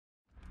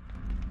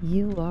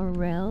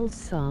URL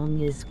song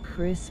is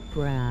Chris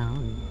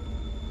Brown.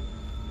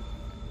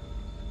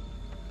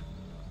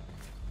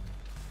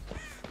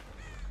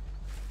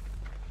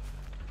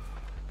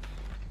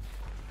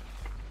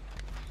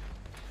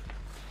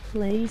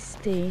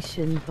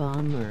 PlayStation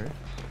Bomber,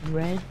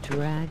 Red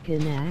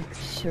Dragon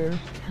Axe Shirt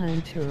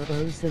Hunter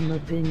Ozama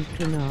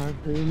Binkanar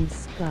Boom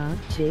Scott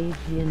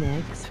Javian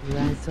X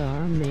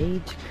Razar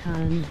Mage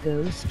Khan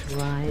Ghost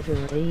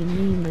Rider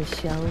Amy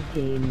Michelle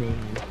Gaming.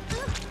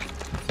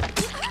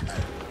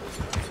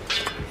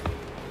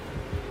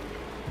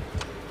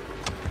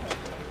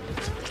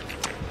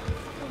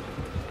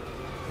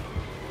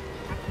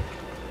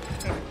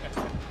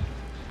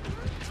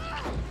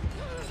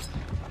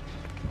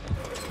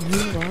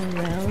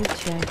 URL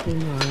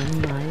checking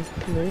on my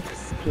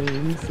Flips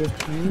games.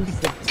 If you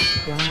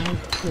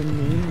subscribe to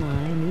me,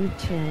 my new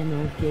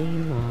channel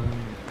Game On.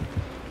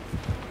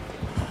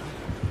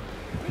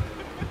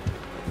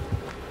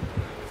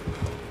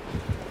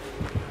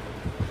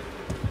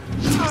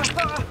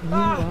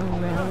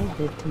 URL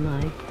with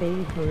my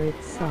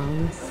favorite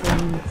song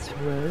Saints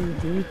Row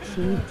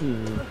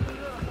DTD.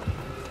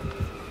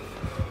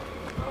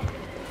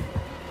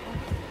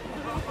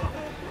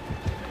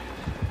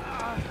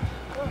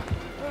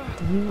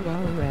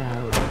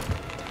 URL.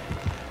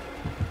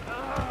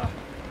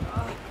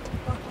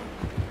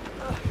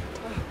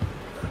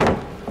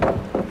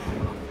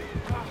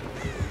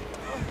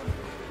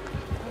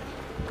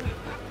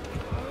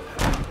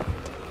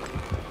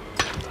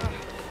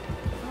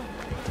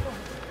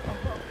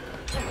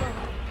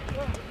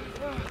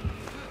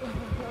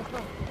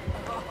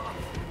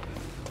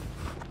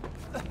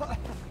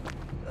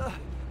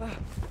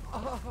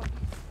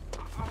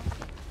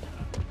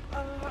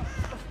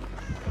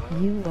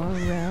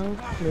 URL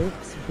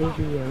Flips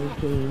Video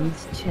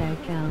Games.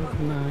 Check out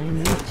my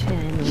new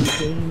channel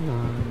Game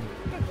On.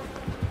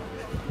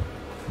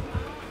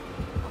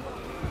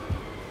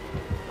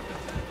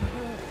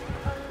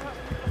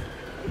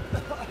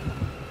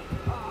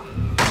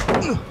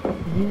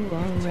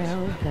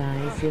 URL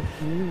guys, if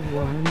you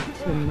want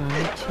to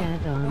my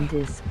chat on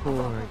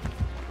Discord.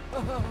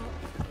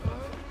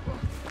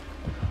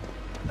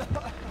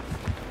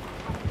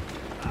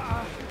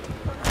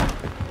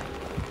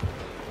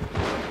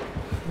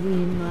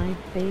 My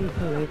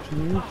favorite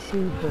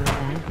YouTuber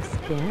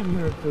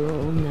Scammer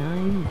Girl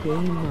 9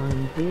 Game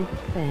On. Big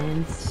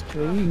fans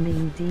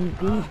streaming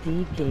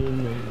DVD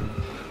gaming.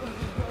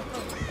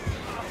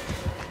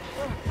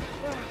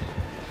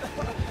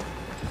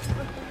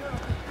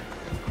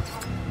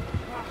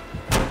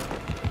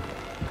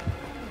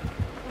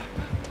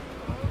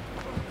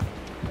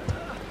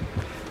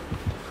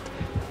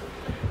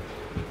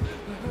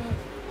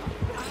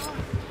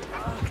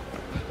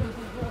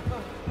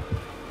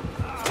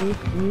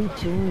 If you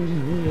join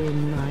me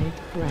in my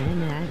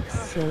clan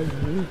Axe, so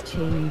you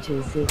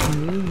changes it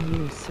new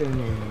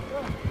username.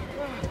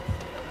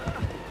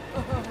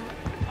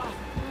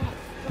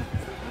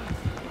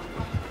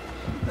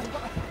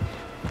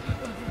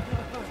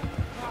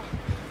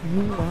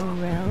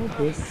 URL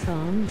this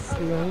song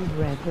Slow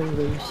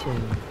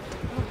Revolution.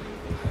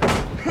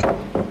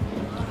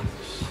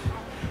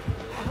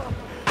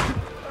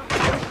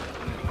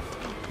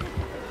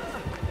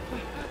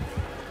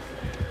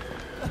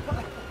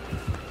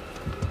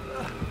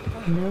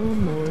 No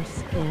more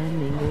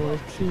scamming or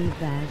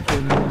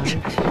teabagging my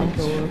chat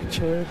or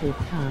for the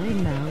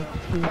timeout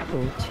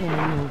people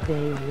channel.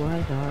 They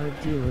what are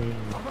doing.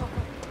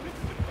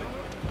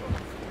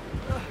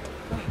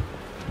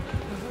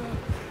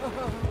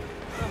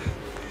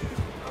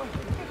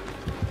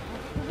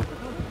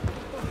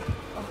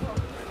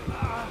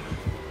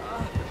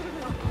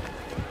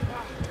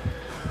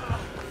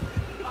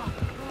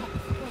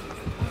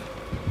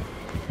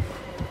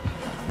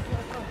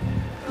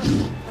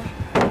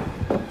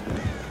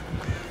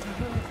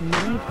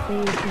 My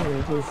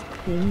favorite is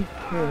pink,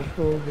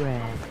 purple,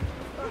 red.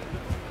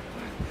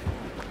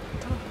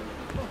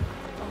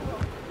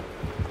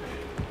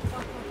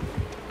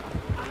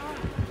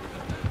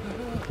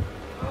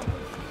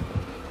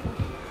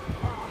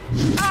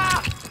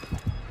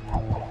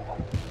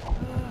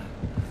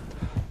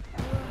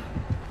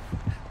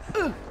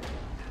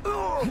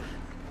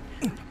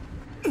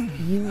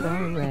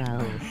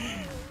 URL.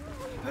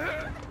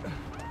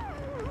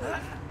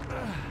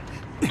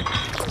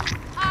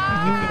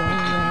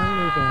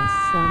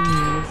 Some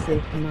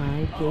music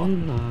my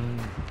Game On.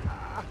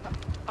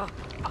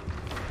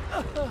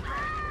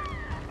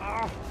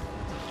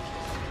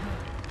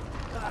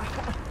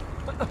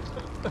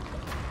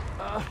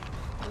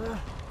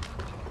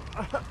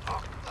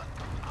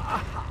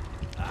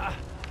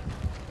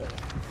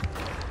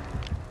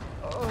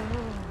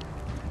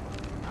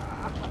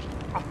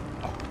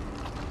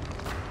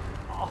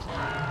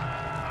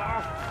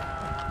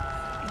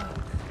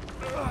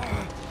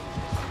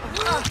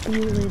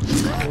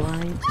 Felix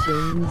White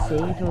James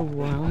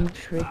 801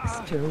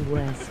 Trickster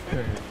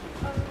Wesker.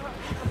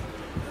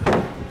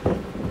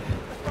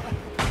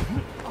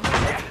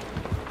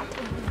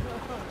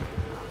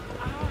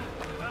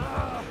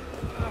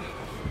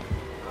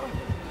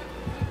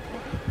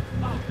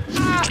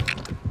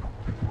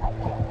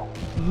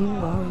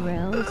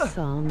 URL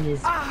song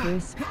is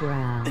Chris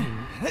Brown.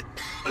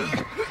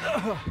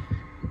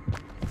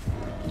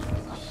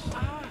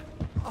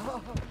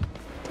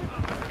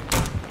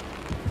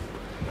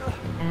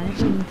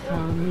 Adam,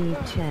 Tommy,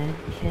 Chad,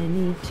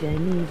 Kenny,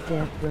 Jenny,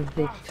 Deborah,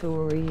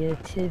 Victoria,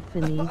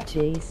 Tiffany,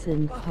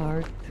 Jason,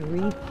 Part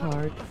 3,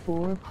 Part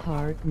 4,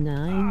 Part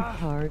 9,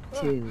 Part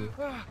 2.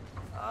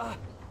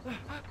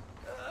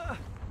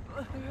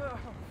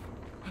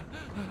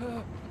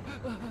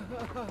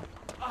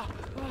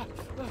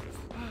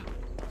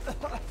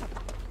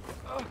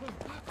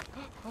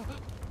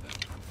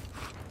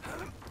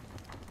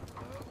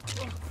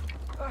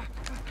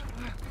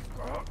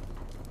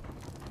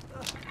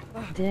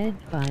 Dead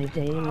by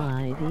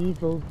Daylight,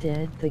 Evil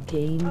Dead the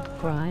game,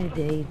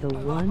 Friday the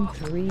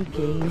 1-3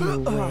 game, A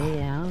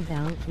Way Out,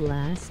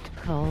 Outlast,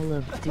 Call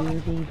of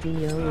Duty,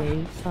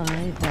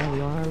 DO85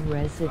 LR,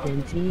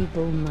 Resident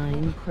Evil,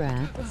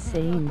 Minecraft,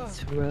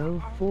 Saints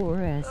Row 4,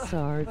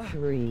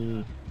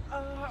 SR3.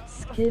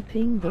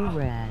 Skipping the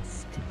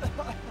rest.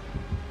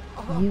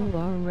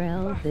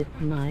 URL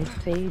that my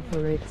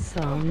favorite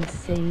song,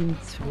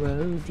 Saints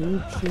Row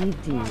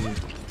DTD.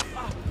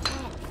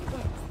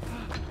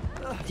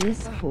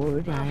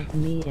 Discord at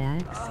me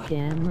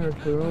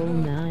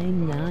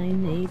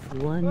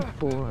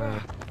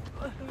axgammergirl99814.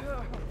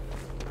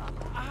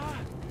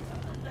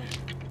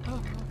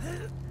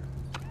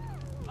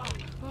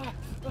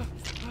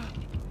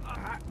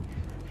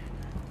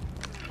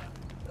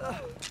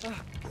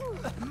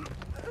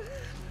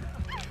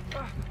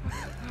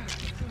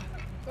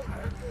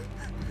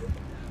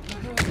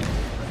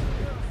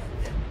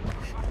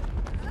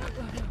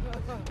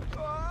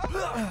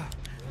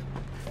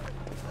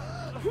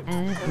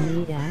 Add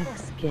me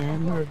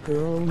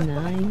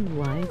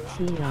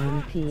axgammergirl9YT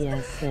on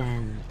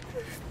PSN.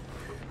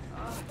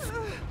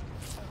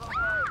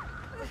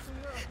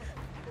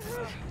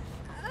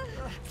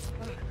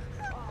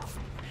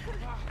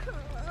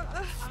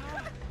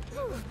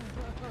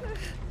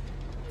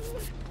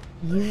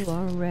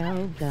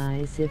 URL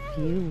guys if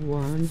you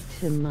want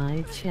to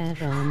my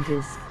chat on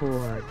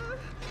Discord.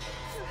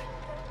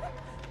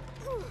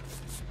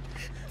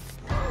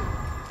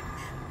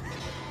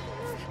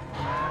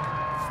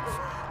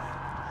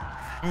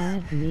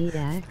 Add me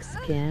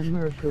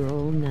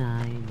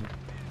axgammergirl9.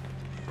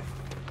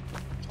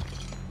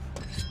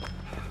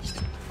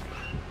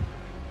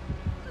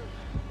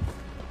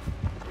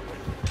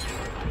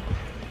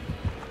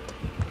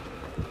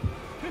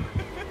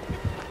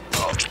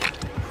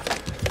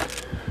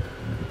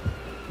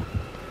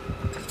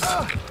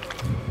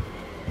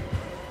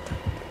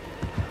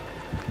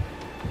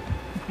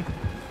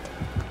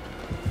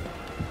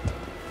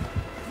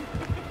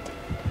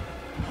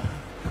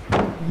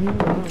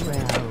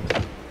 URL.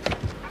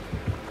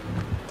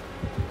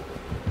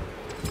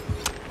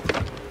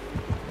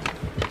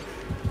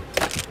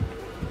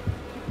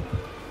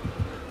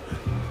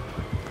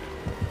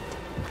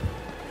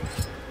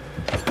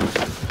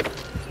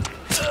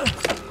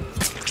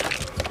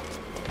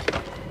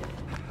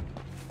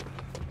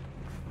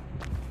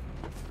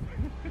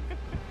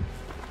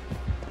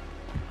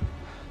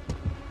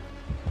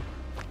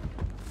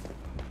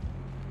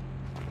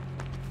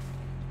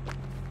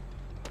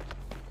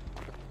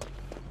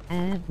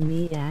 Add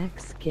me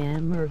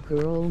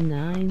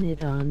axgammergirl9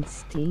 it on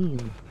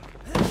Steam.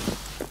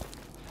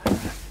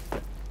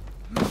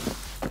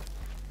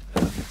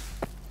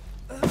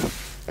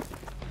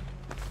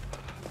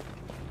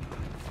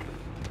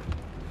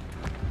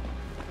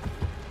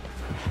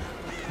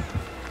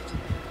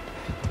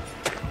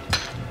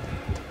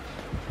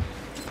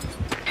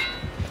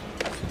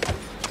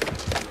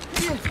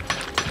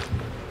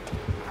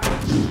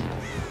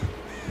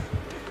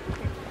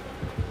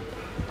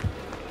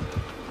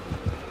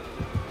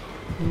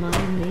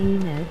 My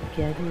main at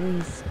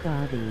Gedley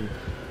Scotty.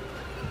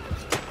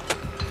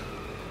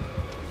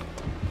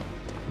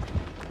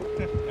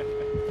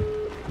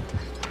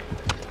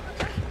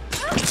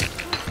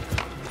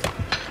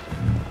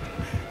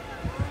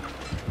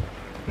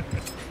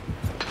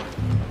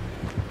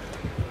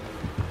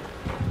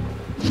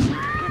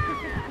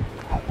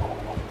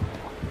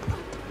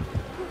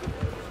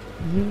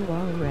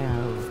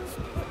 URL.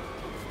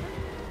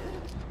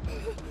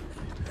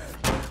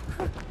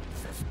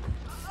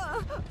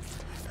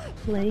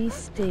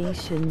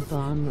 PlayStation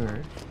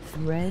Bomber,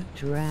 Red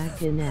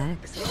Dragon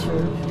Axe,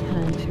 Shirt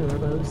Hunter,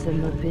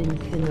 Rosama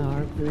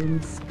Binkanar,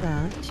 Boom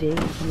Scott,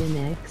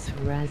 Javian X,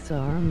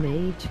 Razar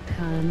Mage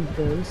Khan,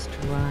 Ghost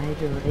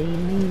Rider,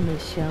 Amy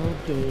Michelle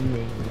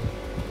Gaming.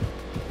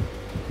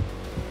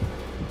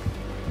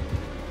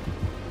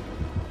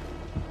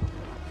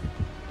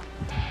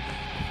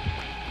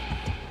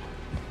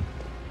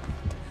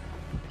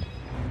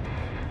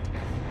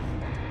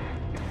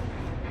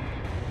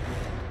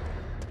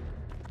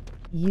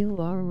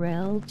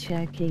 URL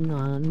checking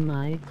on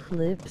my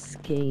clips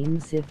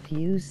games if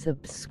you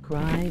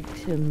subscribe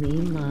to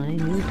me my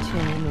new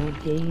channel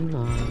Game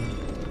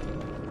On.